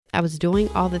I was doing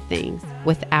all the things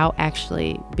without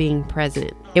actually being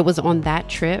present. It was on that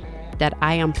trip that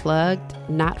I unplugged,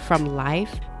 not from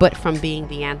life, but from being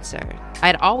the answer.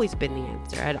 I'd always been the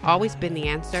answer. I'd always been the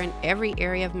answer in every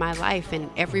area of my life, in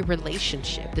every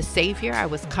relationship. The savior, I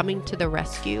was coming to the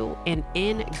rescue, and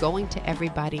in going to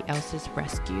everybody else's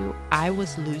rescue, I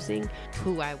was losing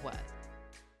who I was.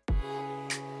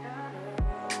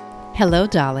 Hello,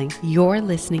 darling. You're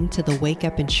listening to the Wake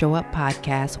Up and Show Up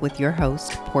podcast with your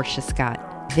host, Portia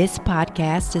Scott. This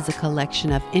podcast is a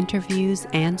collection of interviews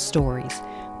and stories,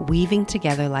 weaving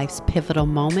together life's pivotal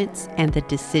moments and the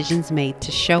decisions made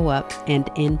to show up and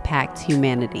impact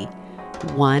humanity,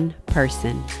 one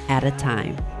person at a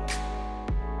time.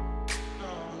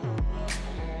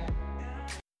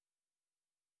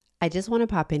 I just want to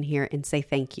pop in here and say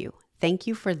thank you. Thank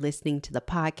you for listening to the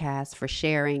podcast, for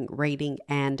sharing, rating,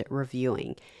 and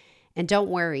reviewing. And don't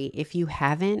worry, if you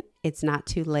haven't, it's not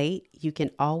too late. You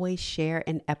can always share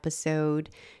an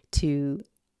episode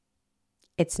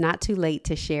It's not too late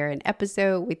to share an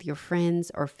episode with your friends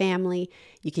or family.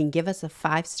 You can give us a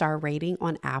 5-star rating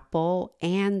on Apple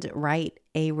and write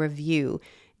a review.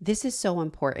 This is so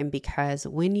important because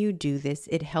when you do this,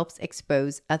 it helps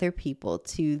expose other people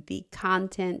to the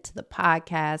content, to the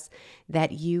podcast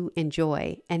that you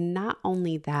enjoy. And not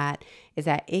only that, is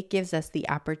that it gives us the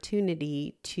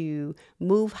opportunity to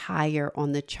move higher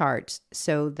on the charts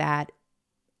so that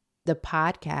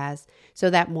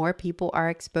more people are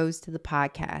exposed to the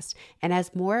podcast. And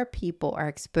as more people are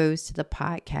exposed to the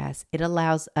podcast, it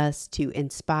allows us to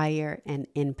inspire and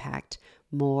impact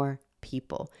more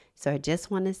people. So I just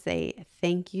want to say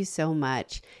thank you so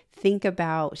much. Think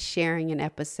about sharing an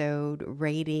episode,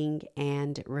 rating,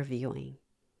 and reviewing.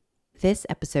 This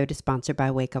episode is sponsored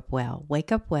by Wake Up Well.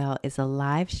 Wake Up Well is a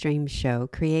live stream show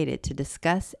created to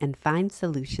discuss and find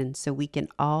solutions so we can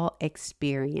all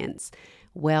experience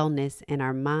wellness in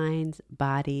our minds,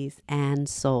 bodies, and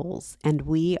souls. And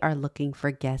we are looking for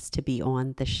guests to be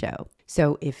on the show.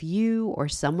 So if you or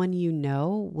someone you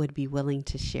know would be willing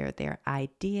to share their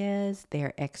ideas,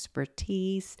 their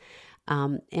expertise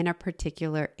in a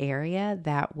particular area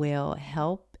that will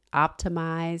help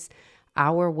optimize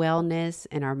our wellness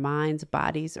in our minds,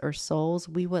 bodies, or souls,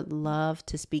 we would love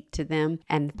to speak to them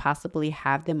and possibly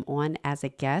have them on as a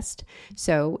guest.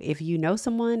 So if you know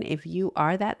someone, if you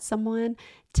are that someone,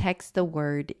 text the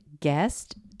word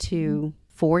guest to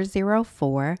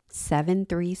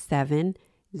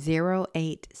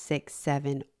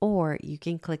 404-737-0867, or you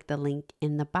can click the link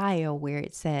in the bio where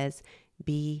it says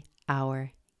be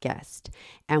our guest.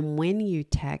 And when you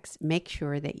text, make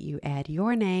sure that you add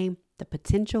your name, the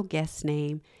potential guest's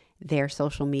name, their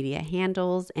social media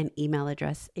handles, and email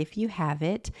address if you have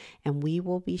it, and we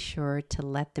will be sure to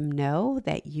let them know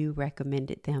that you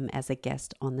recommended them as a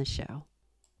guest on the show.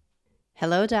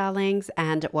 Hello, darlings,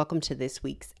 and welcome to this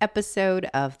week's episode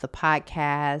of the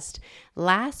podcast.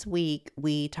 Last week,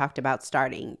 we talked about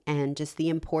starting and just the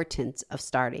importance of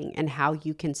starting and how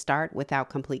you can start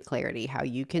without complete clarity, how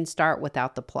you can start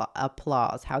without the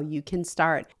applause, how you can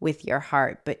start with your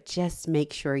heart, but just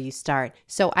make sure you start.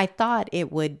 So I thought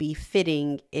it would be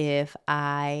fitting if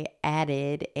I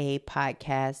added a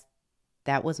podcast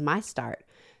that was my start.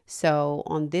 So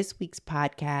on this week's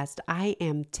podcast, I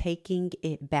am taking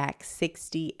it back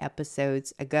 60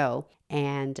 episodes ago,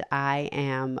 and I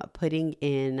am putting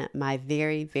in my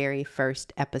very, very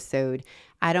first episode.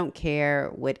 I don't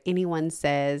care what anyone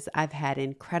says. I've had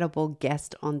incredible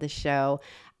guests on the show.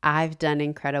 I've done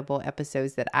incredible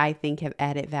episodes that I think have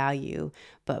added value,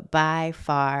 but by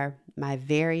far, my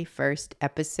very first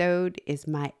episode is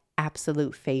my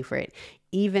absolute favorite.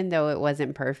 Even though it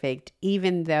wasn't perfect,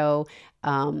 even though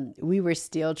we were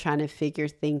still trying to figure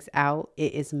things out,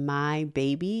 it is my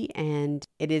baby and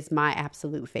it is my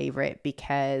absolute favorite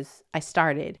because I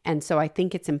started. And so I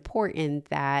think it's important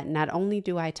that not only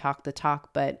do I talk the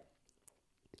talk, but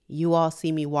you all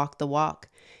see me walk the walk.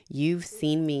 You've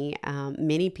seen me.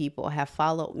 Many people have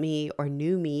followed me or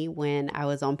knew me when I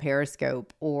was on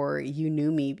Periscope, or you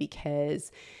knew me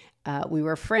because we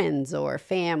were friends or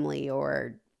family,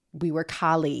 or we were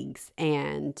colleagues,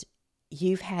 and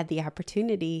you've had the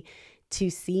opportunity to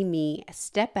see me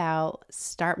step out,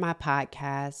 start my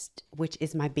podcast, which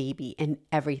is my baby and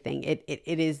everything.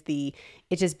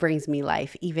 It just brings me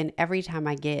life, even every time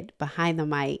I get behind the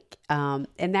mic. And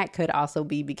that could also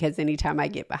be because anytime I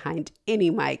get behind any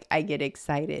mic, I get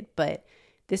excited. But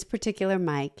this particular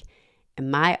mic in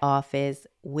my office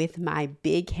with my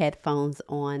big headphones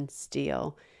on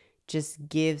still just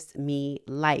gives me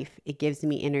life. It gives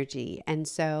me energy. And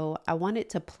so I wanted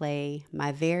to play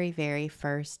my very, very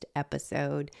first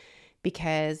episode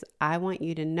because I want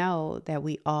you to know that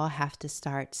we all have to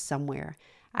start somewhere.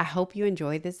 I hope you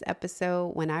enjoyed this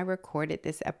episode. When I recorded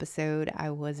this episode,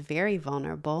 I was very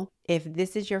vulnerable. If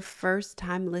this is your first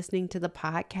time listening to the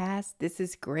podcast, this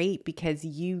is great because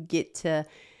you get to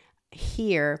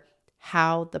hear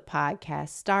how the podcast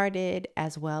started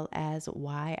as well as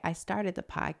why I started the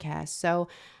podcast. So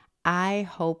I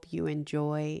hope you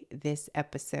enjoy this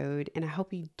episode, and I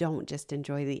hope you don't just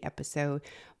enjoy the episode,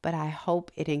 but I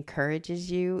hope it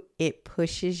encourages you, it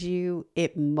pushes you,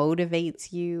 it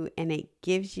motivates you, and it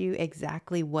gives you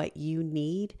exactly what you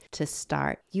need to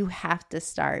start. You have to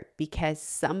start because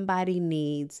somebody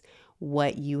needs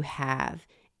what you have.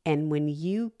 And when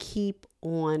you keep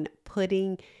on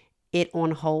putting it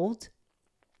on hold,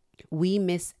 we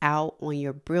miss out on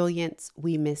your brilliance.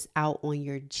 We miss out on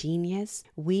your genius.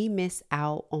 We miss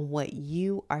out on what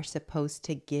you are supposed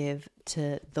to give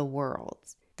to the world.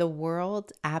 The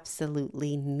world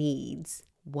absolutely needs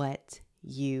what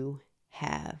you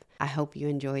have. I hope you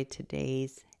enjoyed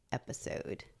today's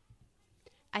episode.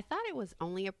 I thought it was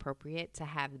only appropriate to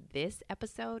have this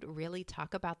episode really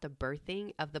talk about the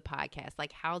birthing of the podcast.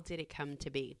 Like, how did it come to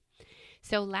be?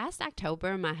 So last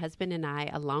October, my husband and I,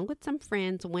 along with some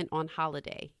friends, went on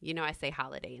holiday. You know, I say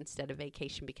holiday instead of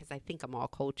vacation because I think I'm all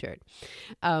cultured.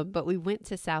 But we went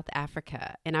to South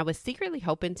Africa, and I was secretly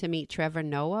hoping to meet Trevor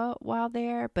Noah while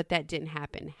there, but that didn't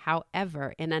happen.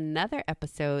 However, in another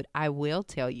episode, I will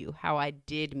tell you how I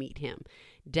did meet him.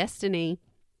 Destiny.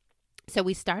 So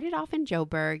we started off in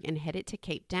Joburg and headed to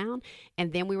Cape Town,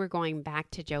 and then we were going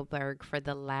back to Joburg for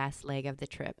the last leg of the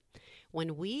trip.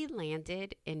 When we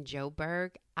landed in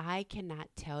Joburg, I cannot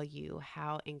tell you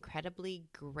how incredibly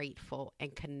grateful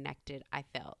and connected I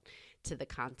felt to the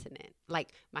continent.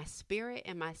 Like, my spirit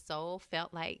and my soul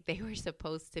felt like they were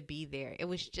supposed to be there. It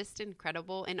was just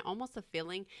incredible and almost a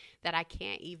feeling that I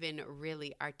can't even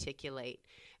really articulate.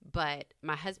 But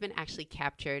my husband actually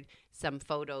captured some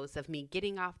photos of me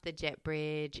getting off the jet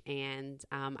bridge, and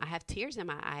I have tears in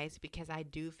my eyes because I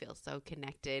do feel so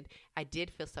connected. I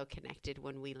did feel so connected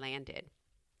when we landed.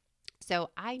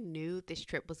 So I knew this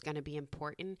trip was going to be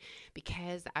important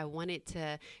because I wanted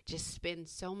to just spend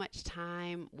so much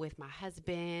time with my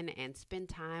husband and spend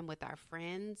time with our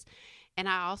friends. And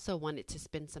I also wanted to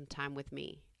spend some time with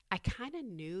me. I kind of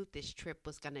knew this trip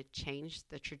was going to change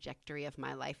the trajectory of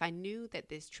my life. I knew that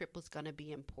this trip was going to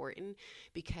be important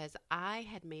because I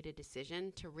had made a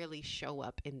decision to really show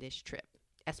up in this trip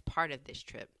as part of this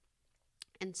trip.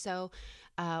 And so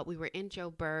we were in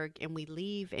Joburg, and we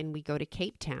leave and we go to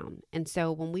Cape Town. And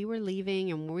so when we were leaving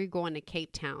and when we were going to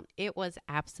Cape Town, it was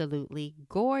absolutely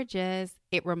gorgeous.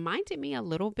 It reminded me a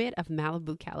little bit of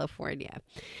Malibu, California.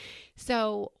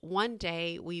 So one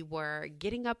day we were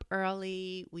getting up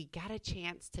early. We got a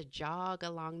chance to jog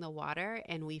along the water,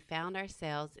 and we found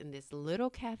ourselves in this little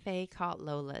cafe called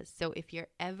Lola's. So if you're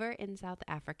ever in South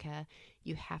Africa,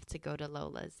 you have to go to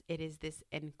Lola's. It is this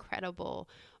incredible,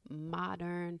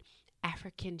 modern,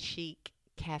 African chic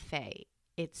cafe.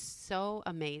 It's so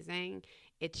amazing.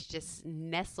 It's just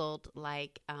nestled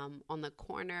like on the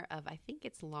corner of, I think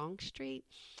it's Long Street,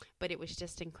 but it was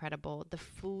just incredible. The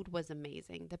food was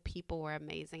amazing. The people were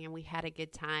amazing, and we had a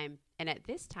good time. And at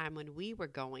this time when we were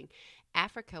going,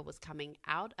 Africa was coming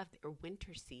out of their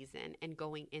winter season and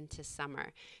going into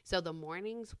summer. So the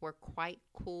mornings were quite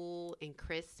cool and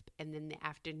crisp, and then the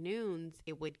afternoons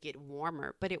it would get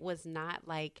warmer, but it was not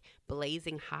like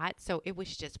blazing hot. So it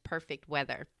was just perfect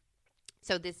weather.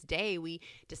 So this day we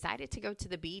decided to go to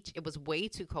the beach. It was way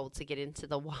too cold to get into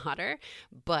the water,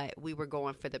 but we were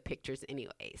going for the pictures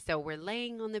anyway. So we're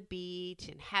laying on the beach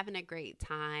and having a great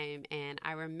time. And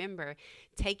I remember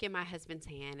taking my husband's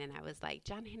hand, and I was like,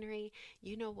 John Henry,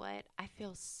 you know what? I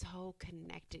feel so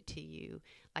connected to you.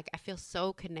 Like, I feel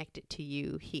so connected to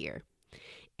you here.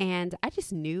 And I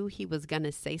just knew he was going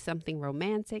to say something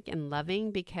romantic and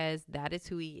loving because that is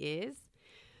who he is.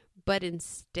 But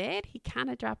instead, he kind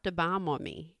of dropped a bomb on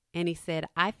me, and he said,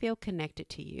 I feel connected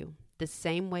to you the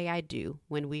same way I do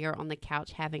when we are on the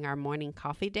couch having our morning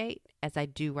coffee date as I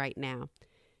do right now.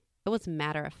 It was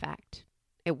matter of fact.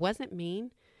 It wasn't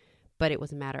mean, but it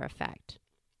was matter of fact.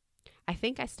 I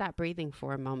think I stopped breathing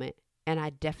for a moment, and I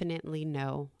definitely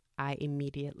know I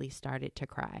immediately started to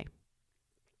cry.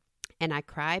 And I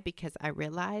cried because I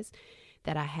realized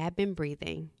that I had been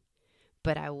breathing,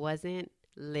 but I wasn't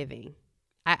living.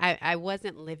 I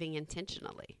wasn't living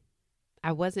intentionally.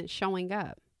 I wasn't showing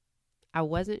up. I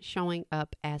wasn't showing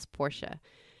up as Portia.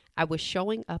 I was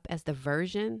showing up as the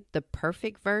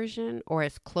perfect version, or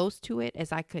as close to it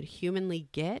as I could humanly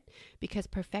get, because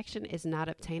perfection is not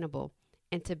obtainable.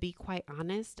 And to be quite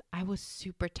honest, I was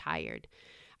super tired.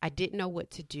 I didn't know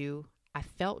what to do. I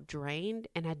felt drained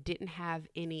and I didn't have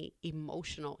any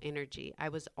emotional energy. I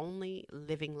was only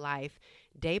living life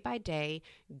day by day,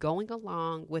 going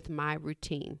along with my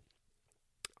routine.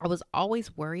 I was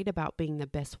always worried about being the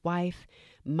best wife,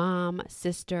 mom,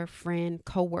 sister, friend,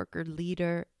 coworker,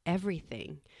 leader,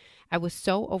 everything. I was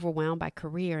so overwhelmed by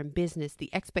career and business,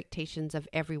 the expectations of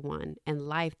everyone, and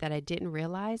life that I didn't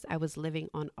realize I was living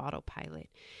on autopilot.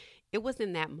 It was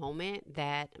in that moment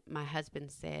that my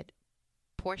husband said,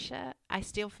 Portia, I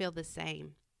still feel the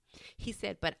same. He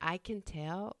said, but I can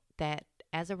tell that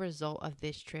as a result of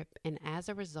this trip and as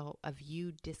a result of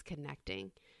you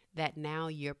disconnecting, that now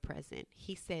you're present.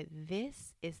 He said,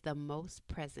 this is the most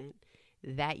present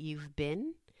that you've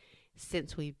been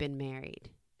since we've been married.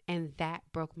 And that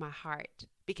broke my heart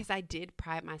because I did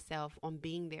pride myself on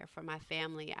being there for my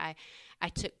family. I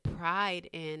took pride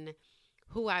in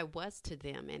who I was to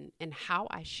them and how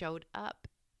I showed up.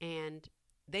 And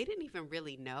they didn't even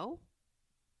really know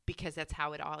because that's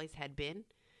how it always had been.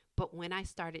 But when I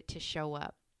started to show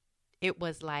up, it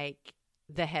was like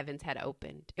the heavens had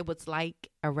opened. It was like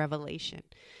a revelation.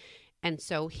 And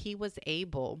so he was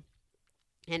able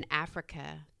in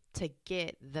Africa to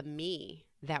get the me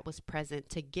that was present,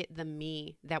 to get the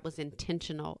me that was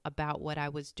intentional about what I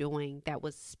was doing, that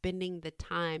was spending the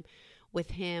time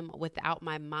with him without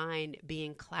my mind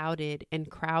being clouded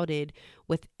and crowded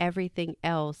with everything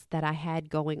else that I had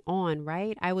going on,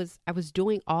 right? I was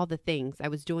doing all the things. I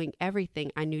was doing everything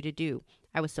I knew to do.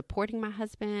 I was supporting my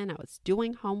husband. I was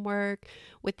doing homework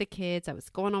with the kids. I was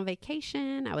going on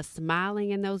vacation. I was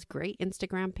smiling in those great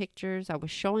Instagram pictures. I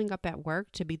was showing up at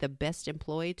work to be the best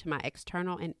employee to my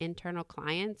external and internal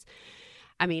clients.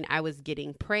 I mean, I was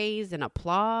getting praise and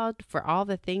applaud for all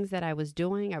the things that I was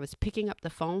doing. I was picking up the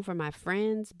phone for my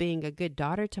friends, being a good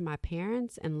daughter to my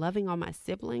parents, and loving all my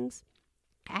siblings.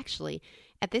 Actually,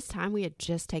 at this time, we had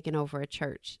just taken over a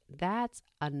church. That's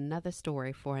another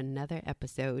story for another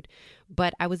episode.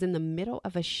 But I was in the middle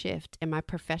of a shift in my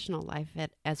professional life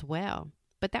as well.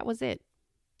 But that was it.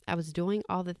 I was doing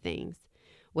all the things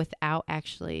without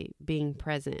actually being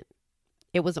present.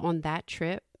 It was on that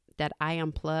trip that I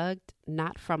unplugged,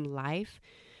 not from life,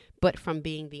 but from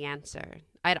being the answer.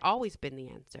 I'd always been the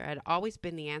answer. I'd always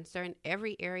been the answer in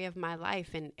every area of my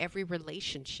life, in every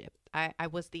relationship. I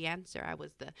was the answer. I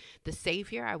was the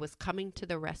savior. I was coming to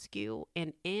the rescue.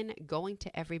 And in going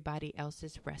to everybody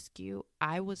else's rescue,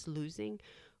 I was losing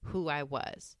who I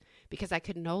was because I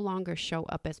could no longer show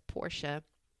up as Portia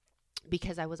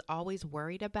because I was always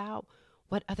worried about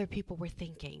what other people were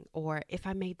thinking, or if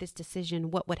I made this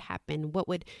decision, what would happen? What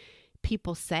would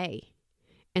people say?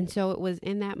 And so it was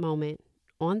in that moment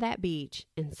on that beach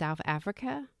in South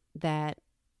Africa that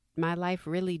my life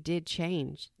really did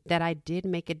change, that I did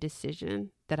make a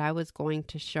decision that I was going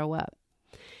to show up.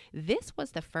 This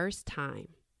was the first time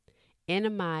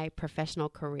in my professional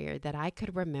career that I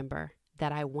could remember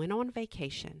that I went on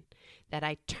vacation, that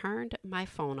I turned my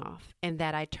phone off, and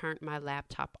that I turned my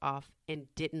laptop off and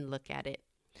didn't look at it.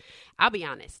 I'll be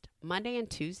honest, Monday and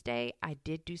Tuesday, I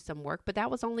did do some work, but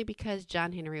that was only because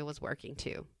John Henry was working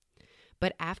too.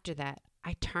 But after that,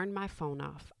 I turned my phone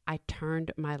off, I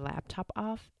turned my laptop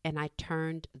off, and I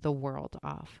turned the world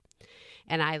off.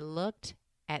 And I looked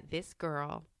at this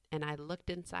girl and I looked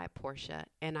inside Portia,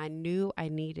 and I knew I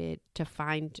needed to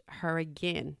find her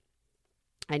again.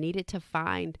 I needed to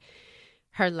find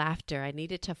her laughter. I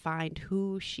needed to find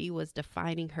who she was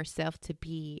defining herself to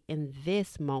be in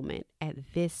this moment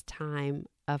at this time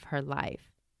of her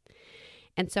life.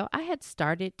 And so I had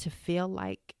started to feel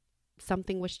like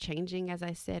something was changing, as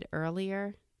I said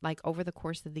earlier, like over the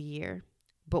course of the year.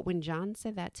 But when John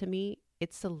said that to me,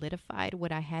 it solidified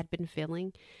what I had been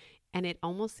feeling, and it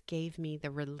almost gave me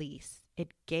the release. It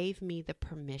gave me the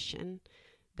permission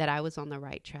that I was on the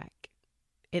right track.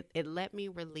 It let me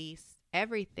release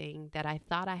everything that I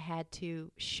thought I had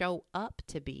to show up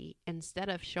to be instead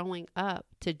of showing up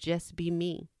to just be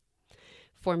me.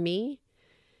 For me,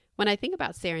 when I think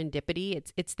about serendipity,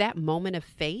 it's that moment of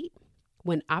fate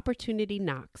when opportunity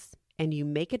knocks and you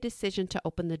make a decision to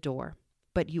open the door,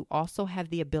 but you also have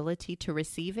the ability to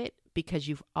receive it because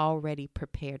you've already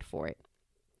prepared for it.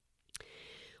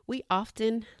 We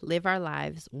often live our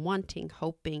lives wanting,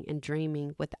 hoping, and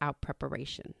dreaming without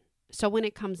preparation. So when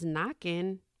it comes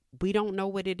knocking, we don't know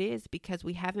what it is because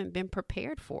we haven't been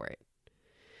prepared for it.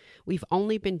 We've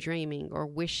only been dreaming or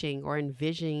wishing or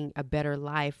envisioning a better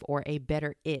life or a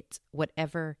better it,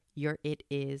 whatever your it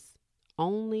is.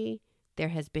 Only there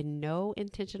has been no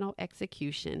intentional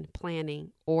execution,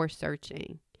 planning, or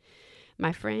searching.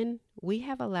 My friend, we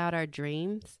have allowed our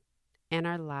dreams and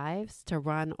our lives to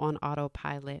run on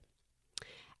autopilot.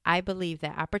 I believe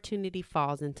that opportunity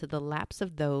falls into the laps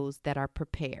of those that are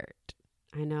prepared.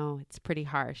 I know it's pretty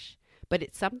harsh, but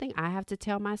it's something I have to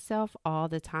tell myself all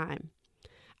the time.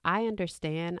 I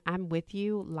understand. I'm with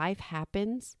you. Life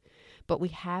happens, but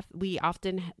we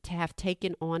often have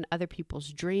taken on other people's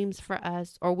dreams for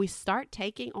us, or we start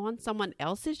taking on someone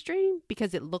else's dream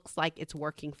because it looks like it's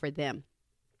working for them.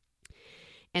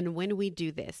 And when we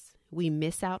do this, we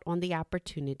miss out on the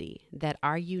opportunity that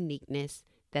our uniqueness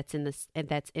that's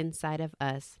inside of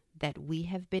us, that we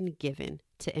have been given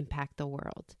to impact the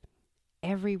world.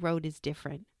 Every road is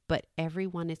different, but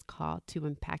everyone is called to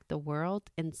impact the world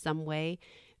in some way,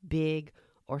 big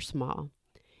or small.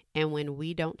 And when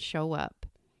we don't show up,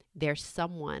 there's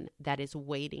someone that is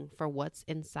waiting for what's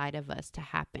inside of us to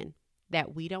happen,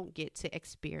 that we don't get to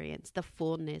experience the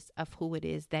fullness of who it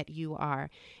is that you are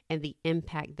and the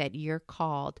impact that you're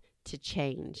called to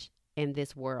change in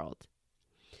this world.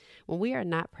 When we are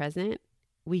not present,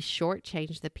 we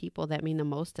shortchange the people that mean the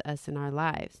most to us in our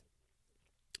lives.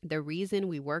 The reason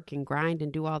we work and grind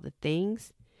and do all the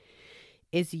things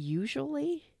is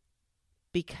usually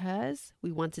because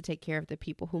we want to take care of the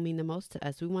people who mean the most to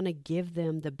us. We want to give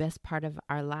them the best part of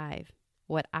our life.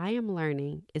 What I am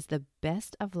learning is the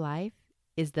best of life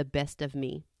is the best of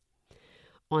me.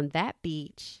 On that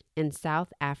beach in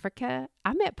South Africa,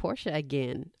 I met Portia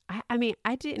again.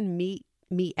 I didn't meet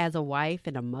as a wife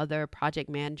and a mother, project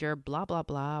manager, blah, blah,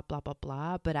 blah, blah, blah,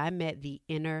 blah. But I met the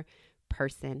inner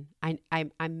person.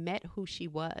 I met who she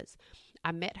was.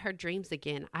 I met her dreams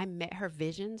again. I met her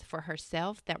visions for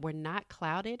herself that were not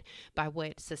clouded by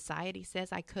what society says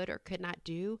I could or could not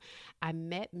do. I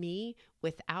met me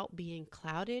without being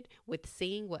clouded with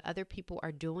seeing what other people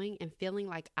are doing and feeling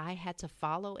like I had to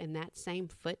follow in that same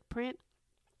footprint.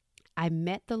 I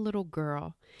met the little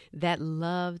girl that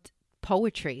loved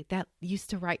poetry, that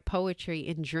used to write poetry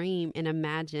and dream and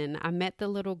imagine. I met the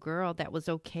little girl that was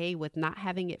okay with not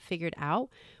having it figured out,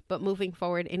 but moving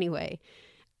forward anyway.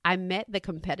 I met the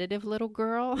competitive little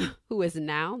girl who is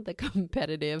now the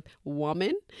competitive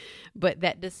woman, but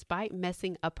that despite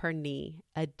messing up her knee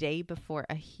a day before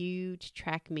a huge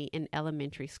track meet in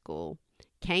elementary school,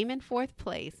 came in fourth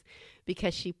place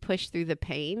because she pushed through the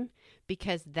pain,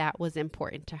 because that was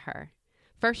important to her.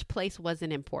 First place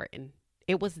wasn't important.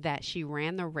 It was that she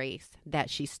ran the race that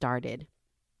she started.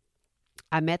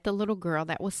 I met the little girl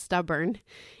that was stubborn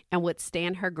and would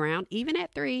stand her ground even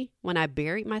at 3 when I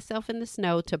buried myself in the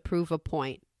snow to prove a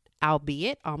point,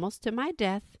 albeit almost to my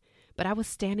death, but I was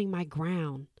standing my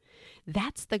ground.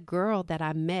 That's the girl that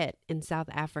I met in South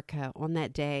Africa on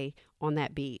that day on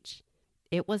that beach.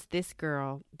 It was this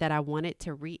girl that I wanted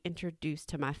to reintroduce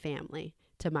to my family,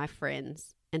 to my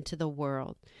friends, and to the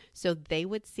world, so they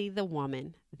would see the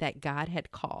woman that God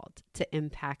had called to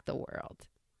impact the world.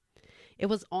 It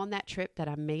was on that trip that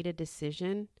I made a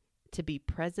decision to be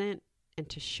present and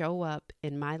to show up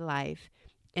in my life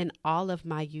in all of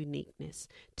my uniqueness,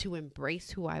 to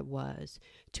embrace who I was,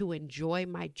 to enjoy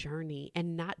my journey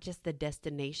and not just the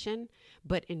destination,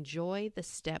 but enjoy the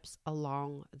steps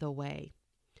along the way.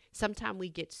 Sometimes we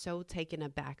get so taken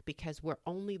aback because we're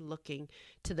only looking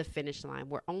to the finish line.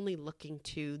 We're only looking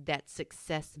to that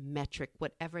success metric,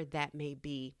 whatever that may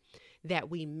be, that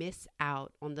we miss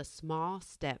out on the small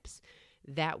steps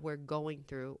that we're going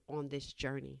through on this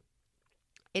journey.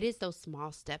 It is those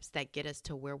small steps that get us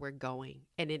to where we're going.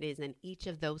 And it is in each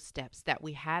of those steps that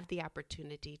we have the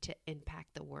opportunity to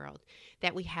impact the world,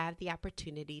 that we have the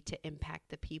opportunity to impact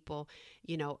the people,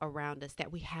 around us,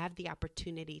 that we have the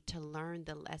opportunity to learn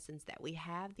the lessons, that we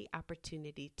have the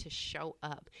opportunity to show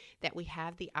up, that we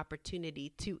have the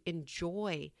opportunity to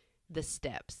enjoy the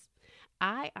steps.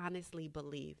 I honestly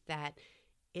believe that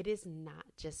it is not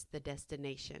just the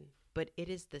destination, but it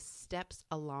is the steps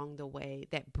along the way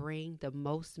that bring the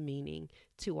most meaning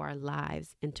to our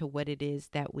lives and to what it is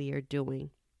that we are doing.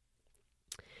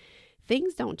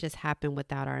 Things don't just happen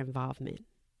without our involvement.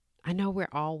 I know we're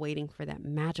all waiting for that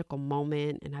magical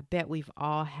moment, and I bet we've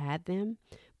all had them,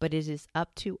 but it is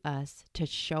up to us to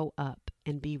show up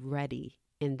and be ready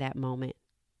in that moment.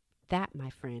 That, my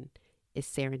friend, is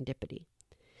serendipity.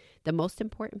 The most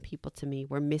important people to me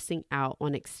were missing out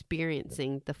on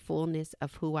experiencing the fullness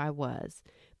of who I was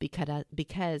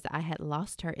because I had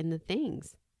lost her in the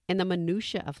things, in the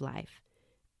minutia of life.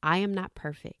 I am not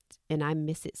perfect and I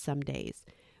miss it some days,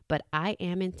 but I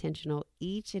am intentional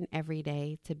each and every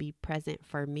day to be present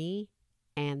for me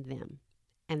and them.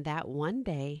 And that one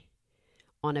day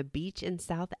on a beach in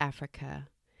South Africa,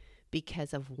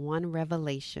 because of one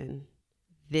revelation,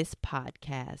 this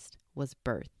podcast was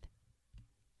birthed.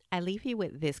 I leave you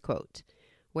with this quote: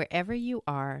 "Wherever you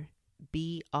are,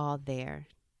 be all there."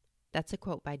 That's a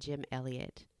quote by Jim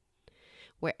Elliott.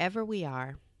 Wherever we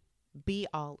are, be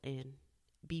all in.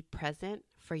 Be present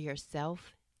for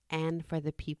yourself and for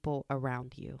the people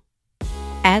around you.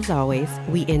 As always,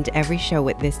 we end every show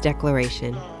with this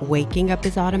declaration. Waking up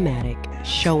is automatic.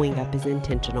 Showing up is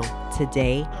intentional.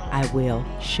 Today, I will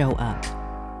show up.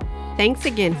 Thanks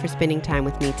again for spending time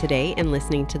with me today and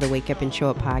listening to the Wake Up and Show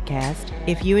Up podcast.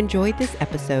 If you enjoyed this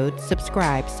episode,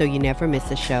 subscribe so you never miss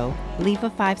a show, leave a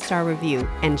 5-star review,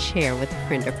 and share with a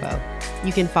friend or foe.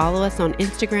 You can follow us on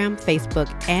Instagram, Facebook,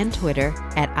 and Twitter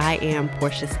at I Am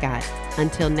Portia Scott.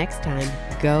 Until next time,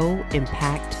 go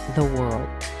impact the world.